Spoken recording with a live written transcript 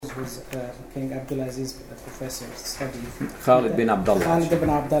who's King Abdulaziz's professor study. Khalid bin Abdullah. Khalid bin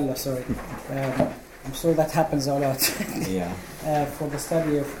Abdullah, sorry. I'm sure that happens a lot. Yeah. For the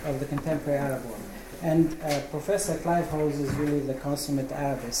study of the contemporary Arab world. And Professor Clive Howes is really the consummate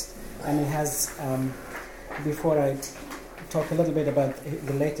Arabist. And he has, before I talk a little bit about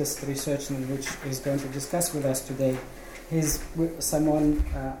the latest research in which he's going to discuss with us today, he's someone,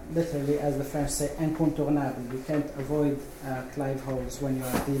 literally, as the French say, incontournable. You can't avoid Clive Howes when you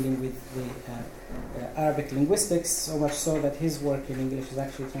are dealing with the Arabic linguistics, so much so that his work in English is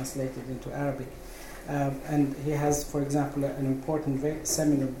actually translated into Arabic. And he has, for example, an important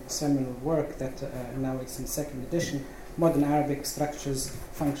seminal work that now it's in second edition, Modern Arabic Structures,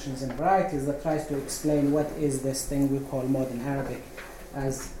 Functions and Varieties, that tries to explain what is this thing we call modern Arabic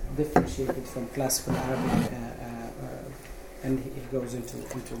as differentiated from classical Arabic, and he goes into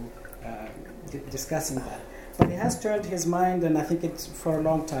discussing that. But he has turned his mind, and I think it's for a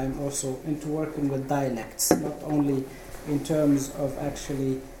long time also, into working with dialects, not only in terms of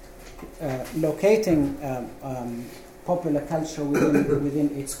actually locating popular culture within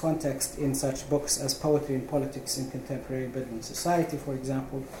its context in such books as Poetry and Politics in Contemporary Bedouin Society, for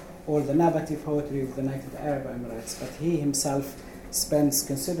example, or the Nabati poetry of the United Arab Emirates. But he himself spends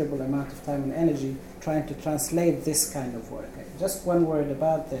considerable amount of time and energy trying to translate this kind of work. Just one word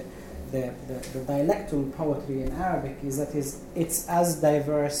about the dialectal poetry in Arabic is that it's as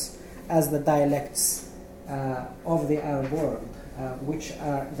diverse as the dialects of the Arab world, which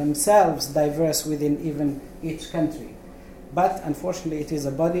are themselves diverse within even each country. But unfortunately, it is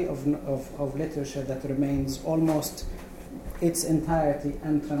a body of literature that remains almost its entirety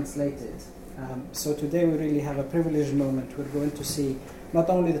untranslated. So today we really have a privileged moment. We're going to see not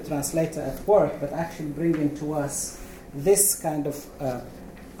only the translator at work, but actually bringing to us this kind of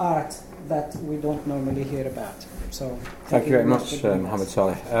art that we don't normally hear about. So thank you very much, Mohammed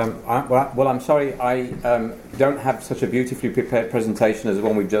Saleh. I'm sorry I don't have such a beautifully prepared presentation as the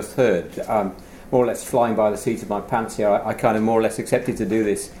one we've just heard. More or less flying by the seat of my pants here. I kind of more or less accepted to do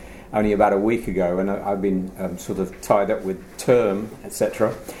this only about a week ago, and I've been sort of tied up with term,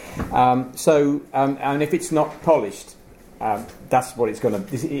 etc. And if it's not polished, that's what it's going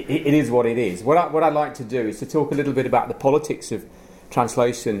to. It is what it is. What I'd like to do is to talk a little bit about the politics of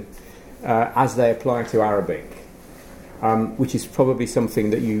translation as they apply to Arabic, which is probably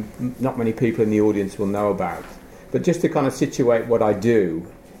something that not many people in the audience will know about. But just to kind of situate what I do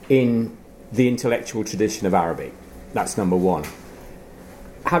in the intellectual tradition of Arabic, that's number one.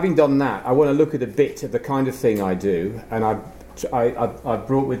 Having done that, I want to look at a bit of the kind of thing I do, and I've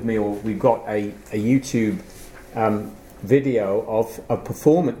brought with me, or we've got a YouTube video of a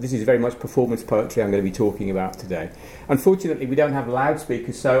performance. This is very much performance poetry I'm going to be talking about today. Unfortunately, we don't have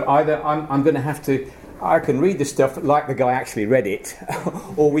loudspeakers, so either I'm going to have to, I can read the stuff like the guy actually read it,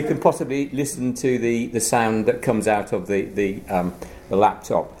 or we can possibly listen to the sound that comes out of the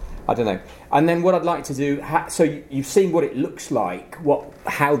laptop. I don't know. And then what I'd like to do, so you've seen what it looks like,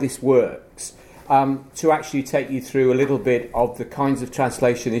 how this works, to actually take you through a little bit of the kinds of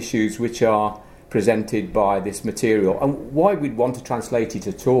translation issues which are presented by this material, and why we'd want to translate it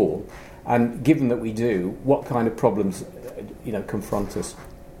at all, and given that we do, what kind of problems confront us.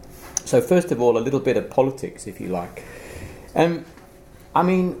 So first of all, a little bit of politics, if you like.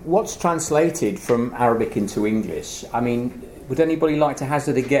 What's translated from Arabic into English? Would anybody like to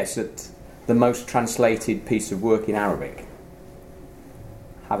hazard a guess at the most translated piece of work in Arabic?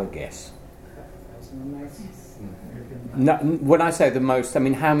 Have a guess. No, when I say the most,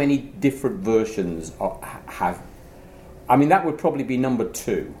 how many different versions have? That would probably be number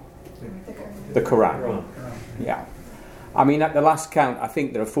 2. The Quran. Yeah. At the last count, I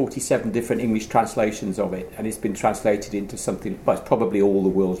think there are 47 different English translations of it, and it's been translated into something, well, it's probably all the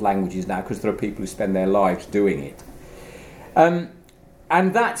world's languages now, because there are people who spend their lives doing it.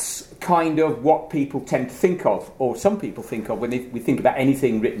 And that's kind of what people tend to think of, or some people think of, when we think about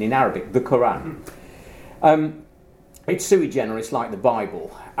anything written in Arabic, the Quran. It's sui generis like the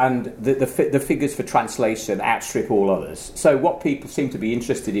Bible, and the figures for translation outstrip all others. So what people seem to be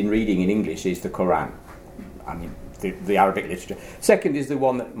interested in reading in English is the Quran. The Arabic literature. Second is the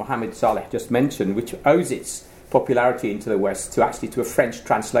one that Mohammed Saleh just mentioned, which owes its popularity into the West to a French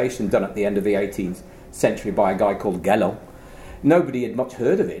translation done at the end of the 18th century by a guy called Galland. Nobody had much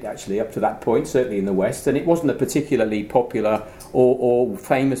heard of it, actually, up to that point, certainly in the West, and it wasn't a particularly popular or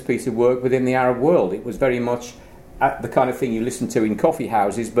famous piece of work within the Arab world. It was very much the kind of thing you listen to in coffee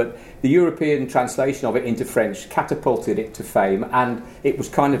houses, but the European translation of it into French catapulted it to fame, and it was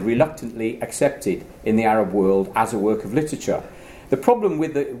kind of reluctantly accepted in the Arab world as a work of literature. The problem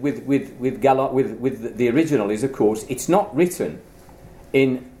with the original is, of course, it's not written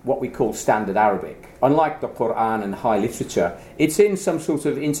in what we call standard Arabic. Unlike the Quran and high literature, it's in some sort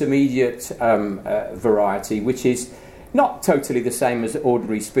of intermediate variety, which is not totally the same as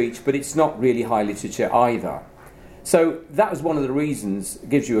ordinary speech, but it's not really high literature either. So that was one of the reasons,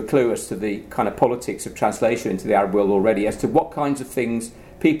 gives you a clue as to the kind of politics of translation into the Arab world already, as to what kinds of things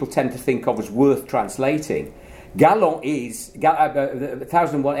people tend to think of as worth translating. Galant is,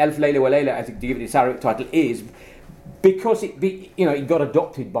 1001 Elf Layla wa Layla, I think to give it its Arabic title, is because it got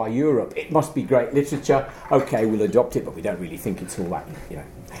adopted by Europe. It must be great literature. Okay, we'll adopt it, but we don't really think it's all that,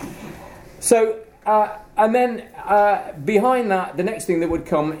 So, and then behind that, the next thing that would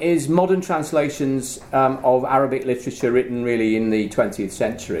come is modern translations of Arabic literature written really in the 20th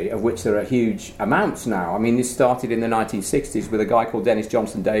century, of which there are huge amounts now. I mean, this started in the 1960s with a guy called Dennis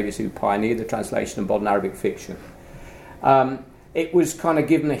Johnson Davis, who pioneered the translation of modern Arabic fiction. It was kind of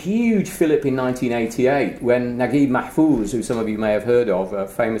given a huge fillip in 1988 when Naguib Mahfouz, who some of you may have heard of, a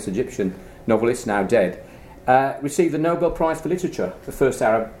famous Egyptian novelist now dead, received the Nobel Prize for Literature, the first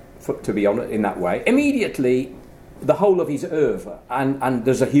Arab to be on it in that way. Immediately, the whole of his oeuvre, and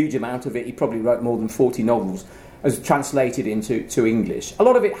there's a huge amount of it, he probably wrote more than 40 novels, as translated into English. A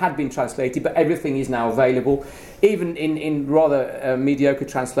lot of it had been translated, but everything is now available, even in rather mediocre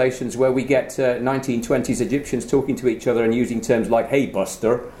translations where we get 1920s Egyptians talking to each other and using terms like "Hey,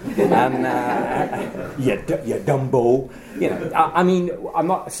 Buster," and "Yeah, Dumbo." I mean, I'm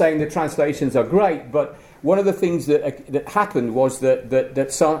not saying the translations are great, but one of the things that happened was that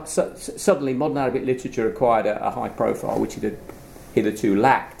suddenly modern Arabic literature acquired a high profile, which it had hitherto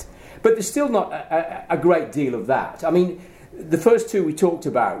lacked. But there's still not a great deal of that. I mean, the first two we talked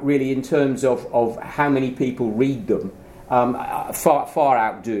about, really, in terms of how many people read them, far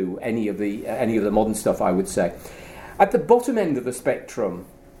outdo any of the modern stuff, I would say. At the bottom end of the spectrum,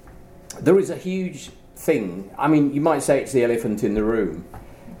 there is a huge thing. I mean, you might say it's the elephant in the room,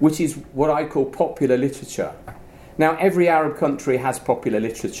 which is what I call popular literature. Now, every Arab country has popular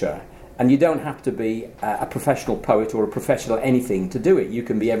literature. And you don't have to be a professional poet or a professional anything to do it. You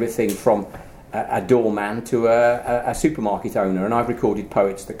can be everything from a doorman to a supermarket owner, and I've recorded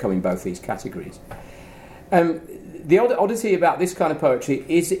poets that come in both these categories. The oddity about this kind of poetry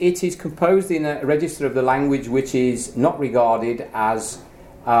is it is composed in a register of the language which is not regarded as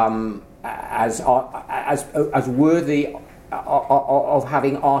worthy of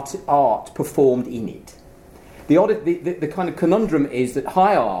having art performed in it. The kind of conundrum is that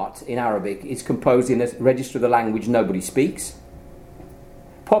high art in Arabic is composed in a register of the language nobody speaks.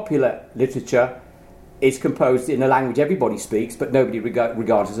 Popular literature is composed in a language everybody speaks, but nobody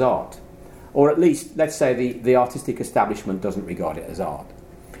regards as art. Or at least, let's say, the artistic establishment doesn't regard it as art.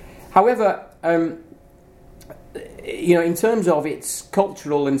 However, in terms of its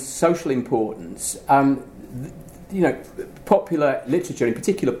cultural and social importance, popular literature, in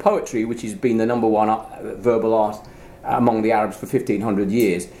particular poetry, which has been the number one verbal art among the Arabs for 1,500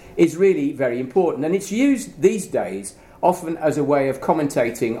 years, is really very important. And it's used these days often as a way of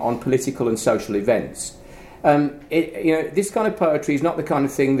commentating on political and social events. This kind of poetry is not the kind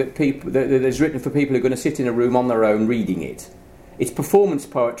of thing that is written for people who are going to sit in a room on their own reading it. It's performance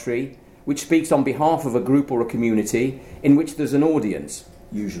poetry, which speaks on behalf of a group or a community in which there's an audience,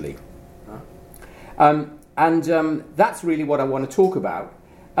 usually. And that's really what I want to talk about.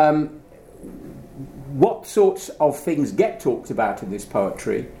 What sorts of things get talked about in this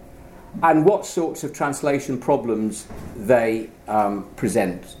poetry, and what sorts of translation problems they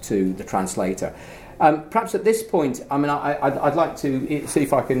present to the translator. Perhaps at this point, I mean, I'd like to see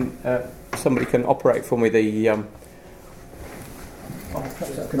if I can. Somebody can operate for me the.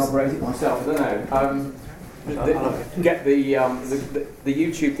 Perhaps I can operate it myself. I don't know. Get the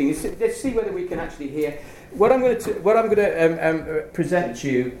YouTube thing. Let's see whether we can actually hear. What I'm going to present to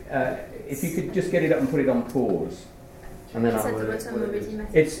you, if you could just get it up and put it on pause, and then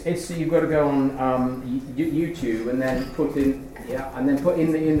it's you've got to go on YouTube and then put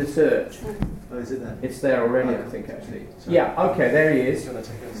in in the search. Oh, is it there? It's there already, I think, actually. Yeah. Okay, there he is.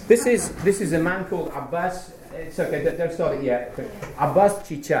 This is a man called Abbas. It's okay. Don't start it yet. Abbas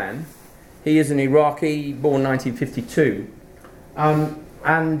Chichan. He is an Iraqi, born 1952.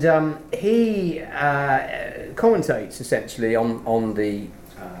 And he commentates essentially on the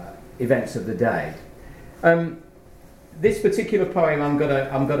events of the day. This particular poem,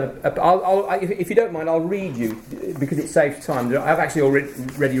 if you don't mind, I'll read you because it saves time. I've actually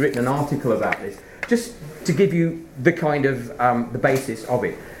already written an article about this, just to give you the kind of the basis of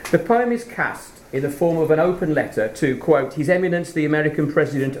it. The poem is cast in the form of an open letter to, quote, His Eminence the American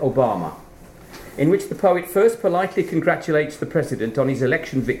President Obama, in which the poet first politely congratulates the president on his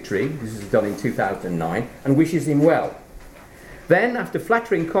election victory, this is done in 2009, and wishes him well. Then, after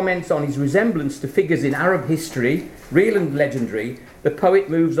flattering comments on his resemblance to figures in Arab history, real and legendary, the poet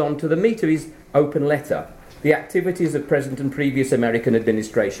moves on to the meat of his open letter, the activities of present and previous American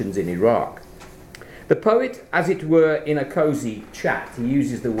administrations in Iraq. The poet, as it were in a cosy chat, he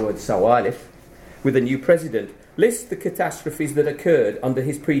uses the word sawalif, with a new president, lists the catastrophes that occurred under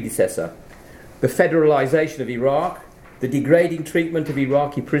his predecessor: the federalization of Iraq, the degrading treatment of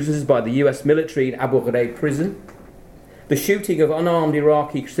Iraqi prisoners by the US military in Abu Ghraib prison, the shooting of unarmed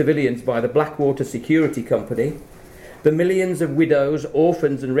Iraqi civilians by the Blackwater Security Company, the millions of widows,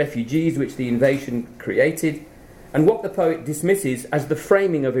 orphans and refugees which the invasion created, and what the poet dismisses as the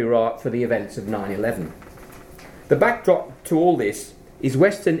framing of Iraq for the events of 9/11. The backdrop to all this is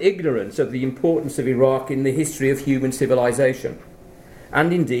Western ignorance of the importance of Iraq in the history of human civilization,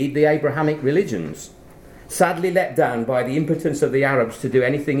 and indeed the Abrahamic religions, sadly let down by the impotence of the Arabs to do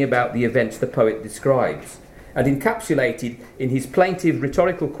anything about the events the poet describes, and encapsulated in his plaintive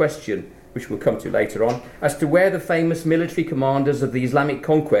rhetorical question, which we'll come to later on, as to where the famous military commanders of the Islamic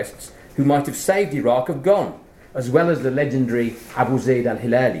conquests who might have saved Iraq have gone, as well as the legendary Abu Zayd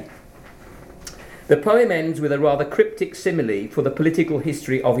al-Hilali. The poem ends with a rather cryptic simile for the political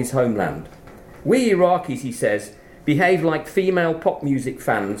history of his homeland. We Iraqis, he says, behave like female pop music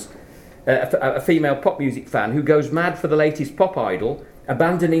fans, a female pop music fan who goes mad for the latest pop idol,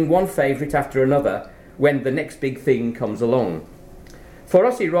 abandoning one favourite after another when the next big thing comes along. For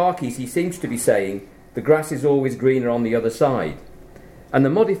us Iraqis, he seems to be saying, the grass is always greener on the other side. And the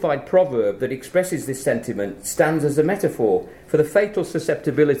modified proverb that expresses this sentiment stands as a metaphor for the fatal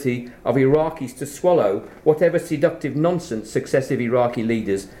susceptibility of Iraqis to swallow whatever seductive nonsense successive Iraqi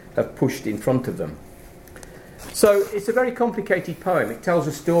leaders have pushed in front of them. So it's a very complicated poem. It tells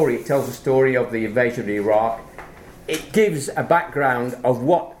a story. It tells a story of the invasion of Iraq. It gives a background of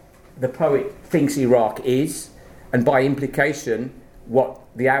what the poet thinks Iraq is, and by implication, what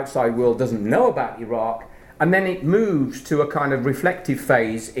the outside world doesn't know about Iraq. And then it moves to a kind of reflective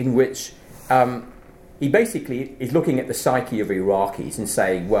phase in which he basically is looking at the psyche of Iraqis and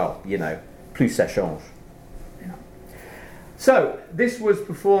saying, well, you know, plus ça change. Yeah. So this was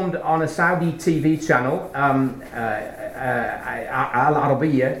performed on a Saudi TV channel, Al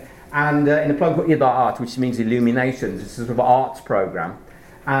Arabiya, and in a program called Ida'at, which means illuminations. It's a sort of arts program.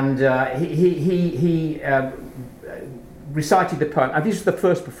 And he recited the poem, and this was the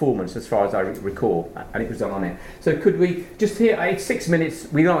first performance as far as I recall, and it was done on it. So could we just hear, it's 6 minutes,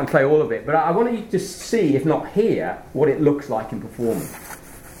 we don't want to play all of it, but I want you to see, if not hear, what it looks like in performance.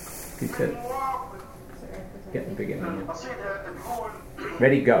 You could get the beginning.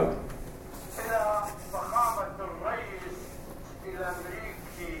 Ready, go.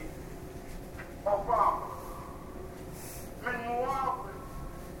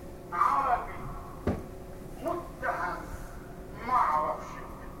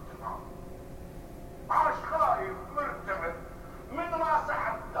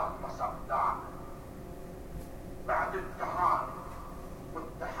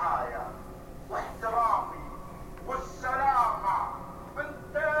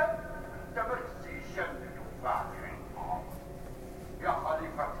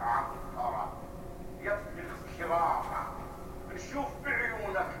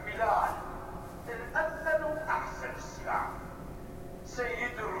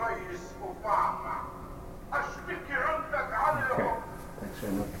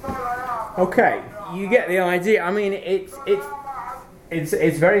 Okay, you get the idea. I mean, it's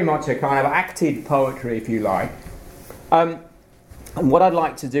very much a kind of acted poetry, if you like. And what I'd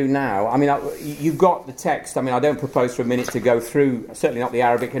like to do now, I mean, you've got the text. I mean, I don't propose for a minute to go through, certainly not the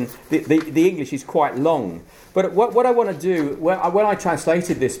Arabic, and the English is quite long. But what I want to do, when I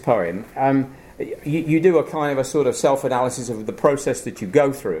translated this poem, you do a kind of a sort of self-analysis of the process that you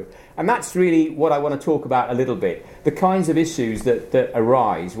go through. And that's really what I want to talk about a little bit. The kinds of issues that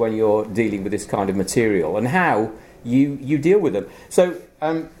arise when you're dealing with this kind of material and how you deal with them. So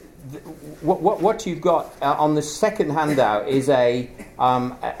what you've got on the second handout is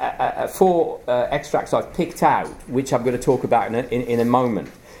four extracts I've picked out, which I'm going to talk about in a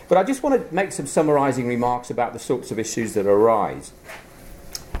moment. But I just want to make some summarising remarks about the sorts of issues that arise.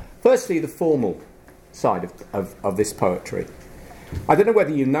 Firstly, the formal side of this poetry. I don't know whether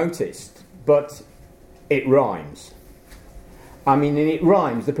you noticed, but it rhymes. I mean, and it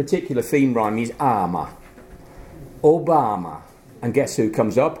rhymes, the particular theme rhyme is Ama, Obama, and guess who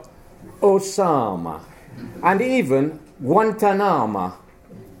comes up? Osama. And even Guantanamo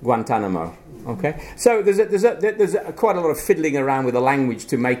Guantanamo. Okay, so there's quite a lot of fiddling around with the language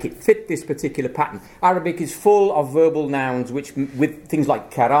to make it fit this particular pattern. Arabic is full of verbal nouns which, with things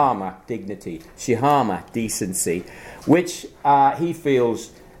like karama, dignity, shihama, decency, which he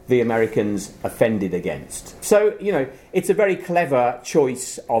feels the Americans offended against. So, it's a very clever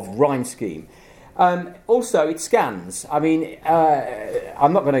choice of rhyme scheme. Also, it scans. I mean,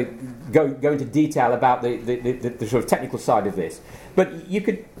 I'm not going to go into detail about the sort of technical side of this, but you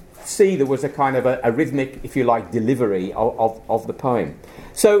could see there was a kind of a rhythmic, if you like, delivery of the poem.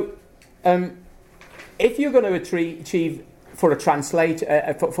 So, if you're going to achieve for a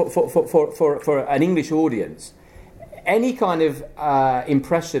translator, for an English audience, any kind of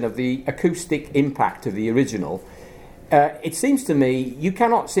impression of the acoustic impact of the original, it seems to me you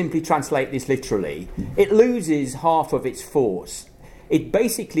cannot simply translate this literally. It loses half of its force. It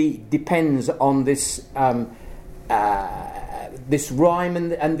basically depends on this this rhyme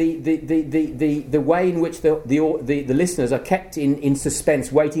and the way in which the listeners are kept in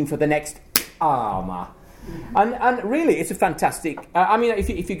suspense, waiting for the next arma. And really, it's a fantastic. I mean,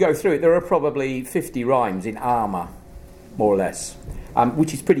 if you go through it, there are probably 50 rhymes in arma, more or less,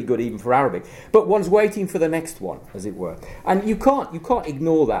 which is pretty good even for Arabic. But one's waiting for the next one, as it were, and you can't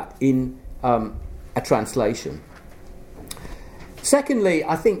ignore that in a translation. Secondly,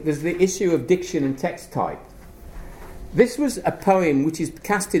 I think there's the issue of diction and text type. This was a poem which is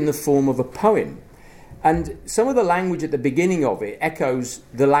cast in the form of a poem, and some of the language at the beginning of it echoes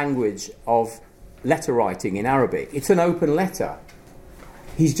the language of letter writing in Arabic. It's an open letter.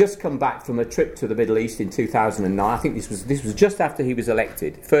 He's just come back from a trip to the Middle East in 2009. I think this was just after he was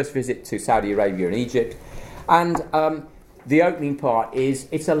elected. First visit to Saudi Arabia and Egypt, and the opening part is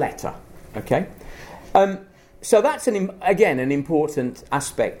it's a letter. Okay, so that's again an important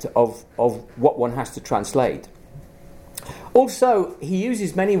aspect of what one has to translate. Also, he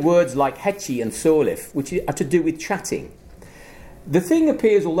uses many words like hechi and solif, which are to do with chatting. The thing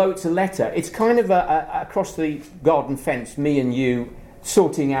appears, although it's a letter, it's kind of across the garden fence, me and you,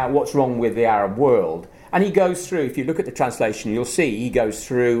 sorting out what's wrong with the Arab world. And he goes through, if you look at the translation, you'll see he goes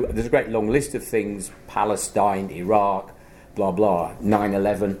through, there's a great long list of things, Palestine, Iraq, blah, blah,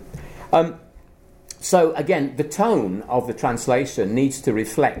 9/11. So, again, the tone of the translation needs to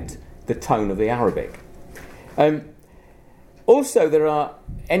reflect the tone of the Arabic. Also, there are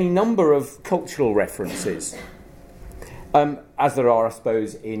any number of cultural references, as there are, I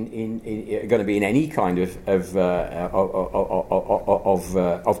suppose, in going to be in any kind of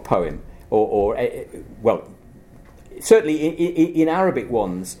poem, or well, certainly in Arabic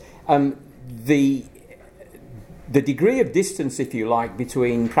ones, the degree of distance, if you like,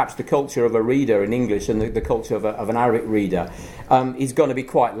 between perhaps the culture of a reader in English and the culture of an Arabic reader is going to be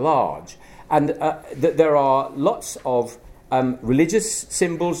quite large, and there are lots of religious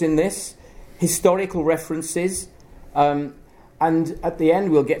symbols in this, historical references, and at the end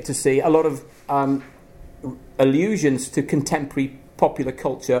we'll get to see a lot of allusions to contemporary popular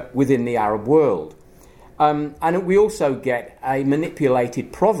culture within the Arab world. And we also get a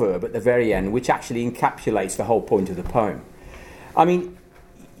manipulated proverb at the very end, which actually encapsulates the whole point of the poem. I mean,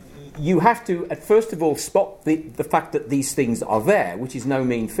 you have to, first of all, spot the fact that these things are there, which is no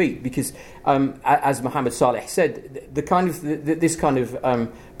mean feat, because, as Muhammad Saleh said, this kind of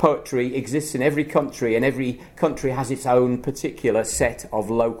poetry exists in every country, and every country has its own particular set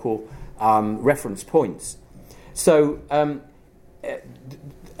of local reference points. So,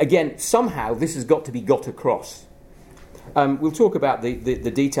 again, somehow this has got to be got across. We'll talk about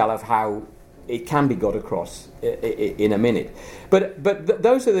the detail of how it can be got across in a minute. But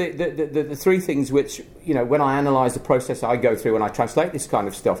those are the three things which, when I analyse the process I go through when I translate this kind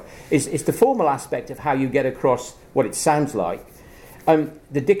of stuff, is the formal aspect of how you get across what it sounds like,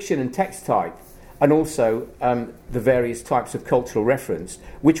 the diction and text type, and also the various types of cultural reference,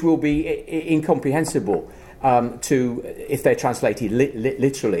 which will be incomprehensible to if they're translated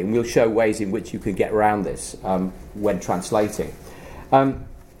literally, and we'll show ways in which you can get around this when translating.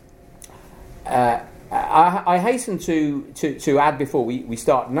 I hasten to add before we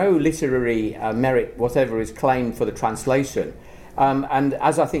start, no literary merit whatever is claimed for the translation, and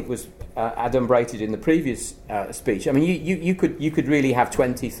as I think was adumbrated in the previous speech, I mean you could really have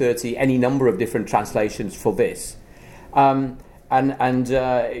 20, 30, any number of different translations for this. And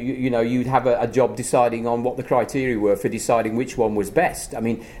you'd have a job deciding on what the criteria were for deciding which one was best. I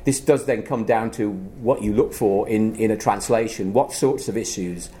mean, this does then come down to what you look for in a translation. What sorts of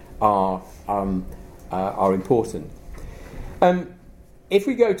issues are important. If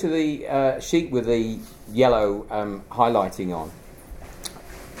we go to the sheet with the yellow highlighting on,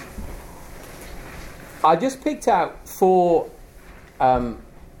 I just picked out 4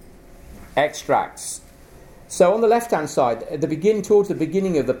 extracts. So on the left-hand side, towards the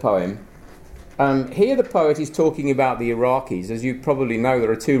beginning of the poem, here the poet is talking about the Iraqis. As you probably know,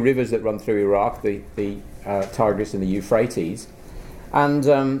 there are two rivers that run through Iraq, the Tigris and the Euphrates. And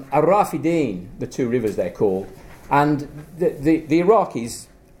Ar-Rafidin, the two rivers they're called. And the Iraqis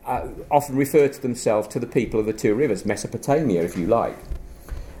often refer to themselves to the people of the two rivers, Mesopotamia, if you like.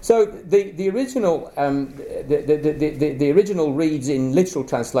 So the original reads in literal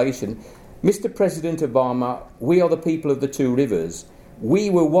translation, Mr. President Obama, we are the people of the two rivers.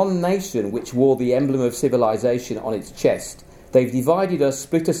 We were one nation which wore the emblem of civilization on its chest. They've divided us,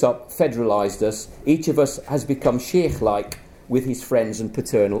 split us up, federalised us. Each of us has become sheikh-like with his friends and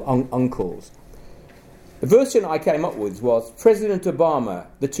paternal uncles. The version I came up with was, President Obama,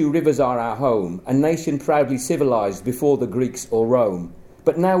 the two rivers are our home, a nation proudly civilised before the Greeks or Rome.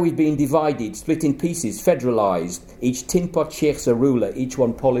 But now we've been divided, split in pieces, federalised. Each tin pot sheikh's a ruler, each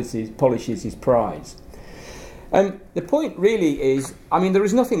one polishes his prize. The point really is, there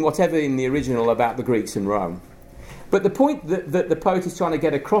is nothing whatever in the original about the Greeks and Rome. But the point that the poet is trying to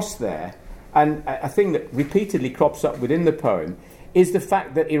get across there, and a thing that repeatedly crops up within the poem, is the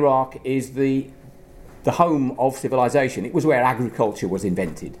fact that Iraq is the home of civilization. It was where agriculture was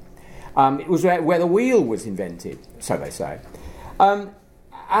invented. It was where the wheel was invented, so they say.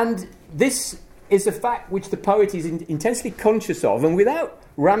 And this is a fact which the poet is intensely conscious of, and without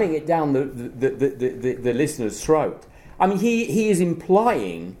ramming it down the listener's throat. He is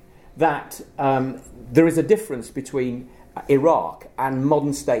implying that there is a difference between Iraq and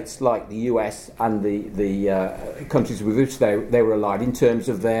modern states like the US and the countries with which they were allied in terms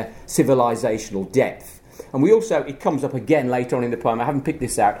of their civilizational depth. And we also, it comes up again later on in the poem, I haven't picked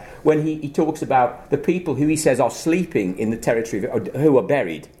this out, when he talks about the people who he says are sleeping in the territory, who are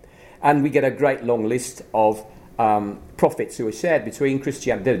buried. And we get a great long list of prophets who are shared between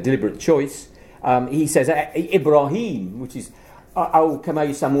Christianity, a deliberate choice. He says, Ibrahim, which is, أو كما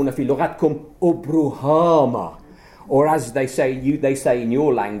يسمون في لغتكم أبراهام, or as they say in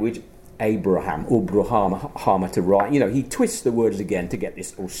your language, Abraham, Ubrahama, to write. He twists the words again to get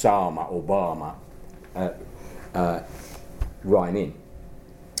this Osama, Obama rhyme in.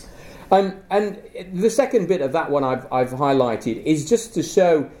 And the second bit of that one I've highlighted is just to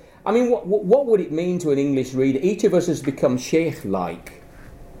show, what would it mean to an English reader? Each of us has become sheikh-like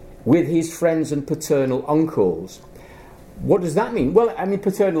with his friends and paternal uncles. What does that mean? Well,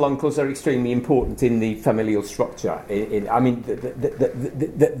 paternal uncles are extremely important in the familial structure.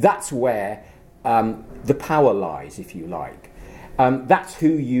 That's where the power lies, if you like. That's who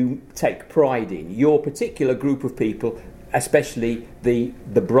you take pride in. Your particular group of people, especially the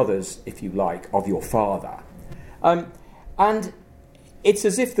brothers, if you like, of your father. And it's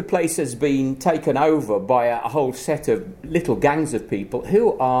as if the place has been taken over by a whole set of little gangs of people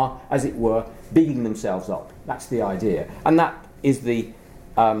who are, as it were, bigging themselves up. That's the idea. And that is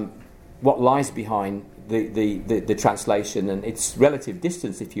what lies behind the translation and its relative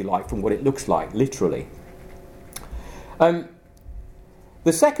distance, if you like, from what it looks like, literally. The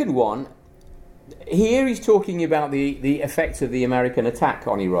second one, here he's talking about the effects of the American attack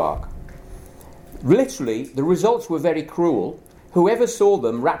on Iraq. Literally, the results were very cruel. Whoever saw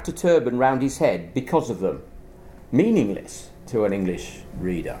them wrapped a turban round his head because of them. Meaningless to an English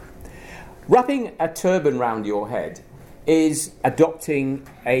reader. Wrapping a turban round your head is adopting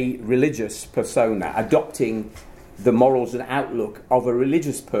a religious persona, adopting the morals and outlook of a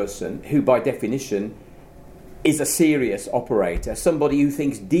religious person who, by definition, is a serious operator, somebody who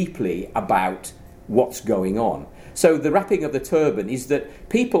thinks deeply about what's going on. So the wrapping of the turban is that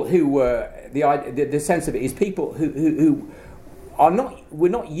people who were, the sense of it is people who we're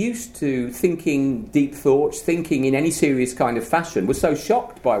not used to thinking deep thoughts, thinking in any serious kind of fashion, were so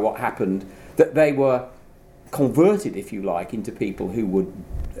shocked by what happened that they were converted, if you like, into people who would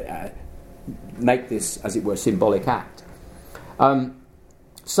make this, as it were, symbolic act.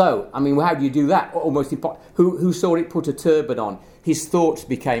 So, how do you do that? Almost impossible. Who saw it put a turban on? His thoughts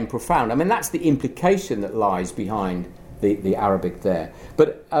became profound. That's the implication that lies behind the Arabic there.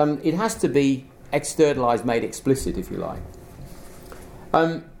 But it has to be externalised, made explicit, if you like.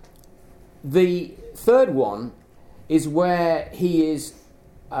 The third one is where he is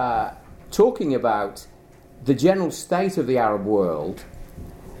talking about the general state of the Arab world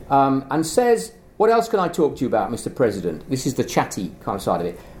and says, what else can I talk to you about, Mr. President? This is the chatty kind of side of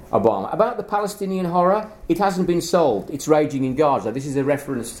it. Obama. About the Palestinian horror, it hasn't been solved. It's raging in Gaza. This is a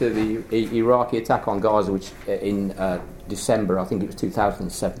reference to the Iraqi attack on Gaza, which in December, I think it was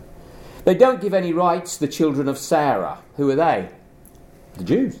 2007. They don't give any rights, the children of Sarah. Who are they? The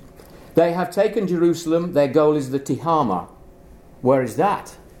Jews. They have taken Jerusalem. Their goal is the Tihama. Where is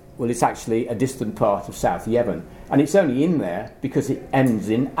that? Well, it's actually a distant part of South Yemen. And it's only in there because it ends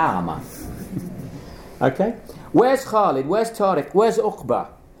in Ama. Okay? Where's Khalid? Where's Tariq? Where's Uqba?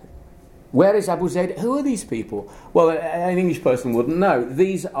 Where is Abu Zayd? Who are these people? Well, an English person wouldn't know.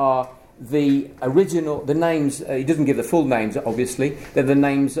 These are the names, he doesn't give the full names, obviously. They're the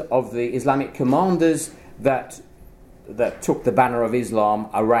names of the Islamic commanders that took the banner of Islam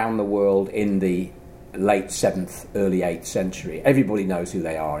around the world in the late 7th, early 8th century. Everybody knows who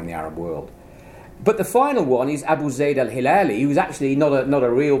they are in the Arab world. But the final one is Abu Zayd al-Hilali, who's actually not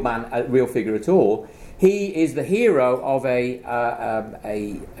a real man, a real figure at all. He is the hero of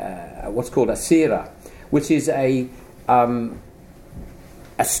what's called a seerah, which is a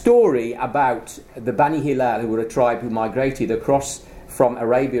story about the Bani Hilal, who were a tribe who migrated across from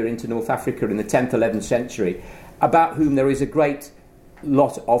Arabia into North Africa in the 10th, 11th century, about whom there is a great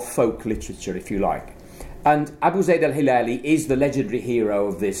lot of folk literature, if you like. And Abu Zayd al-Hilali is the legendary hero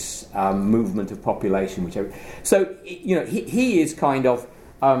of this movement of population. So, he is kind of...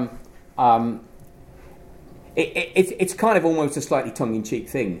 It's kind of almost a slightly tongue-in-cheek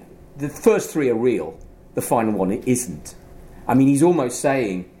thing. The first three are real. The final one isn't. I mean, he's almost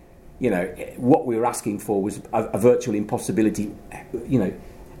saying, what we were asking for was a virtual impossibility.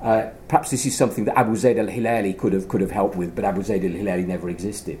 Perhaps this is something that Abu Zayd al-Hilali could have helped with, but Abu Zayd al-Hilali never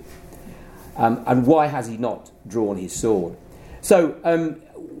existed. And why has he not drawn his sword? So,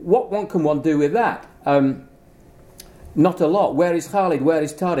 what can one do with that? Not a lot. Where is Khalid? Where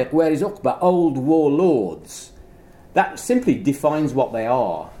is Tariq? Where is Uqba? Old warlords. That simply defines what they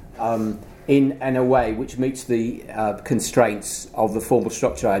are in a way which meets the constraints of the formal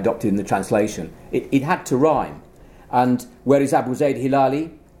structure I adopted in the translation. It had to rhyme. And where is Abu Zayd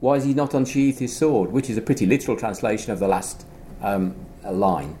Hilali? Why is he not unsheathed his sword? Which is a pretty literal translation of the last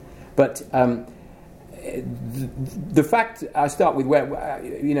line. But the fact I start with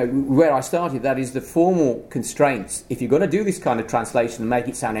where I started, that is the formal constraints. If you're going to do this kind of translation and make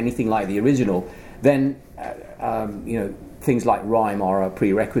it sound anything like the original, then things like rhyme are a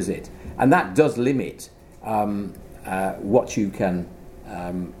prerequisite, and that does limit what you can,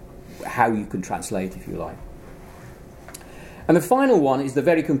 how you can translate, if you like. And the final one is the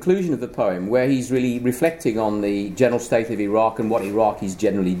very conclusion of the poem, where he's really reflecting on the general state of Iraq and what Iraqis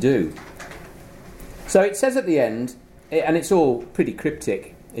generally do. So it says at the end, and it's all pretty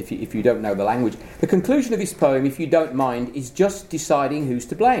cryptic if you don't know the language, the conclusion of this poem, if you don't mind, is just deciding who's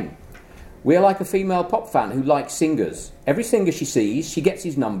to blame. We're like a female pop fan who likes singers. Every singer she sees, she gets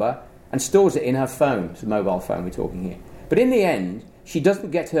his number and stores it in her phone. It's a mobile phone we're talking here. But in the end, she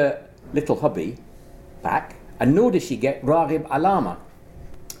doesn't get her little hubby back, and nor does she get Raghib Alama.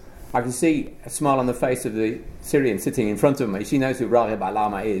 I can see a smile on the face of the Syrian sitting in front of me. She knows who Raghib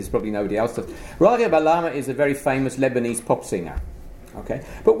Alama is, probably nobody else does. Raghib Alama is a very famous Lebanese pop singer. Okay,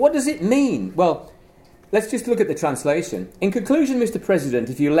 but what does it mean? Well, let's just look at the translation. In conclusion, Mr. President,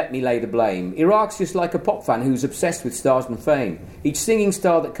 if you let me lay the blame, Iraq's just like a pop fan who's obsessed with stars and fame. Each singing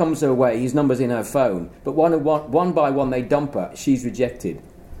star that comes her way, his number's in her phone. But one by one they dump her. She's rejected.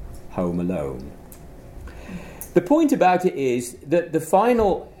 Home alone. The point about it is that the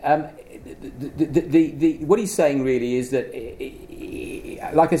final... what he's saying really is that,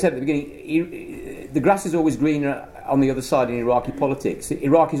 like I said at the beginning, the grass is always greener on the other side in Iraqi politics.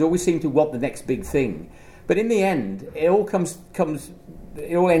 Iraqis always seem to want the next big thing. But in the end, it all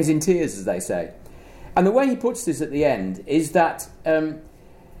it all ends in tears, as they say. And the way he puts this at the end is that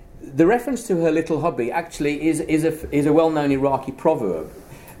the reference to her little hubby actually is a well-known Iraqi proverb.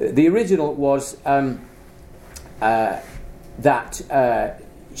 The original was... that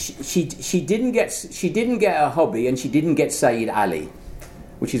she didn't get a hobby and she didn't get Sayyid Ali,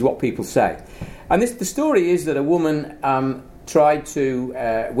 which is what people say. And the story is that a woman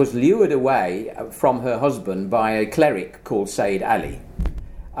was lured away from her husband by a cleric called Sayyid Ali,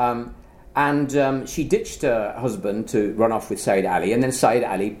 and she ditched her husband to run off with Sayyid Ali, and then Sayyid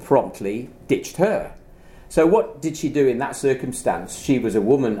Ali promptly ditched her. So what did she do in that circumstance? She was a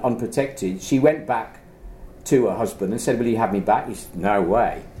woman unprotected. She went back to her husband and said, "Will you have me back?" He said, "No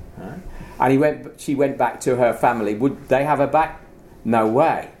way." And she went back to her family. Would they have her back? No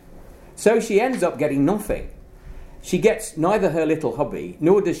way. So she ends up getting nothing. She gets neither her little hubby,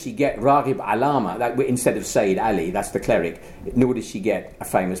 nor does she get Raghib Alama, instead of Sayyid Ali, that's the cleric, nor does she get a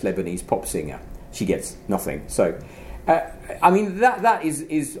famous Lebanese pop singer. She gets nothing. So, that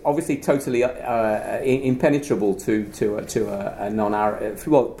is obviously totally impenetrable to a non-Arab,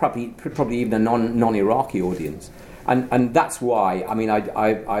 well, probably even a non-Iraqi audience, and that's why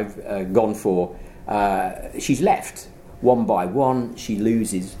I've gone for. She's left one by one. She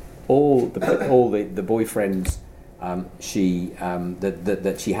loses all the boyfriends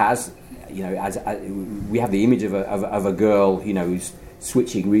that she has, as we have the image of a girl, who's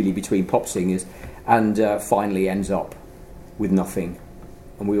switching really between pop singers, and finally ends up with nothing.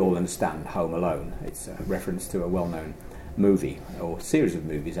 And we all understand Home Alone. It's a reference to a well-known movie, or series of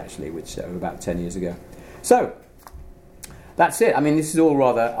movies actually, which about 10 years ago. So that's it. I mean, this is all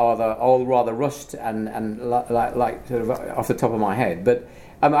rather rushed and like sort of off the top of my head, but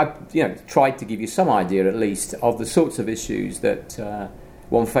I tried to give you some idea at least of the sorts of issues that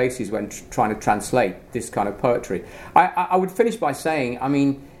one faces when trying to translate this kind of poetry. I would finish by saying, I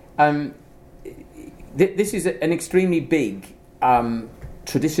mean, this is an extremely big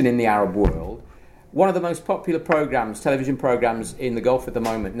tradition in the Arab world. One of the most popular television programs in the Gulf at the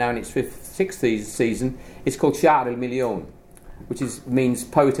moment, now in its sixth season, is called Sha'ar al-Milyon, which means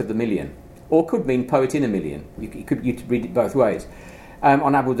poet of the million, or could mean poet in a million. You could read it both ways,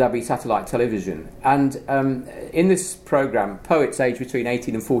 on Abu Dhabi satellite television. And in this program, poets aged between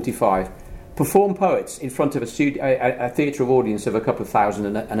 18 and 45 perform poets in front of a theatre of audience of a couple of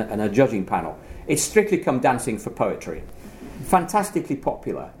thousand and a judging panel. It's strictly come dancing for poetry. Fantastically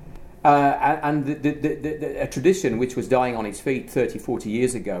popular. And a tradition which was dying on its feet 30, 40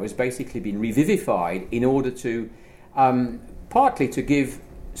 years ago has basically been revivified in order to partly to give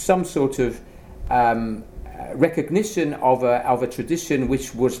some sort of recognition of a tradition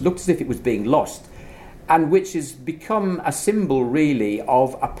which looked as if it was being lost, and which has become a symbol really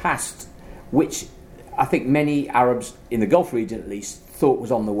of a past which I think many Arabs in the Gulf region at least thought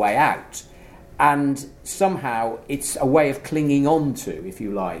was on the way out, and somehow it's a way of clinging on to, if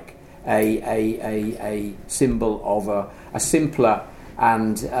you like, a symbol of a simpler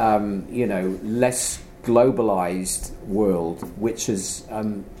and less globalized world, which has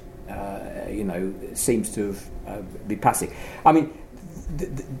seems to have be passing. I mean,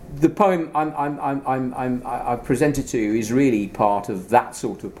 the poem I've presented to you is really part of that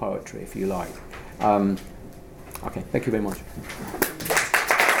sort of poetry, if you like. Okay, thank you very much.